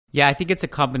Yeah, I think it's a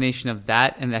combination of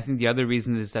that, and I think the other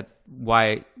reason is that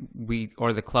why we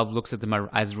or the club looks at them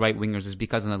as right wingers is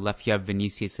because on the left you have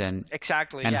Vinicius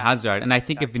Exactly. and Yeah. Hazard, and I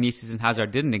think if Exactly. Vinicius and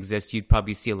Hazard didn't exist, you'd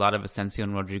probably see a lot of Asensio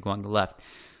and Rodrigo on the left.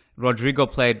 Rodrigo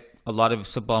played a lot of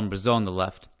his football in Brazil on the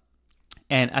left,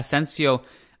 and Asensio.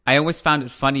 I always found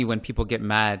it funny when people get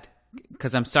mad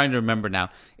because I'm starting to remember now.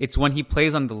 It's when he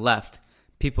plays on the left.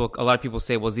 A lot of people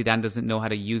say, "Well, Zidane doesn't know how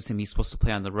to use him. He's supposed to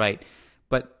play on the right,"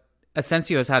 but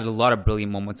Asensio has had a lot of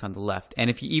brilliant moments on the left, and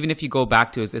even if you go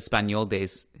back to his Espanyol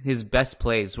days, his best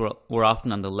plays were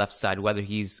often on the left side, whether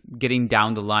he's getting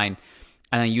down the line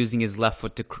and then using his left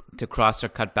foot to cross or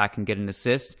cut back and get an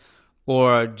assist,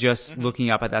 or just Hmm. looking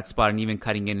up at that spot and even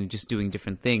cutting in and just doing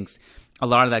different things. A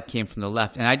lot of that came from the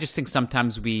left, and I just think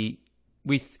sometimes we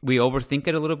overthink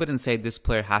it a little bit and say this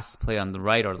player has to play on the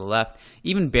right or the left.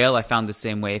 Even Bale, I found the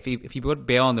same way. If you put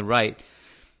Bale on the right,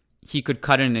 he could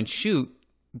cut in and shoot.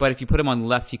 But if you put him on the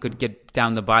left, he could get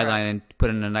down the Right. byline and put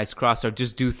in a nice cross or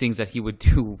just do things that he would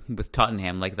do with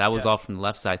Tottenham. Like that was Yeah. all from the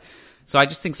left side. So I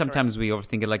just think Correct. sometimes we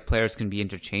overthink it. Like players can be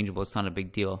interchangeable. It's not a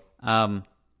big deal.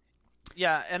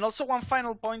 Yeah, and also one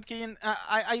final point, Kiyan.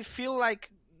 I feel like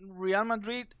Real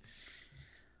Madrid,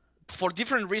 for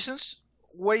different reasons,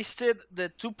 wasted the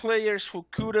two players who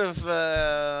could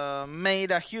have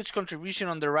made a huge contribution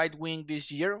on the right wing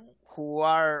this year, who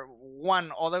are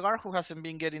one Odegaard, who hasn't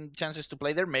been getting chances to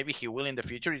play there. Maybe he will in the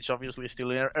future. It's obviously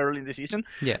still early in the season.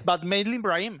 Yeah. But mainly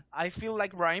Brahim. I feel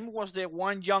like Brahim was the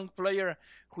one young player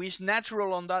who is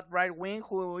natural on that right wing,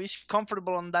 who is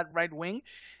comfortable on that right wing.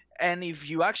 And if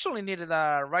you actually needed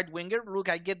a right winger, look,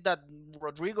 I get that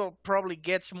Rodrigo probably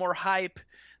gets more hype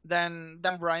than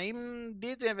Brahim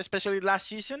did, especially last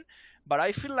season. But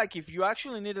I feel like if you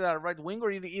actually needed a right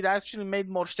winger, it actually made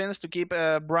more sense to keep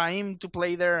Brahim to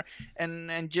play there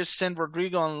and just send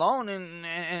Rodrigo on loan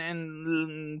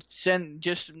and send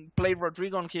just play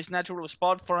Rodrigo on his natural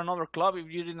spot for another club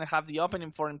if you didn't have the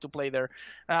opening for him to play there.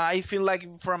 I feel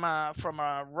like from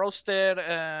a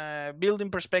roster building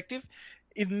perspective,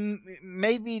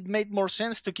 maybe it made more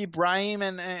sense to keep Brahim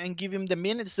and give him the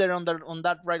minutes there on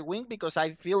that right wing, because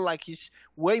I feel like he's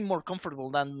way more comfortable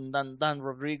than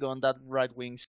Rodrigo on that right wing.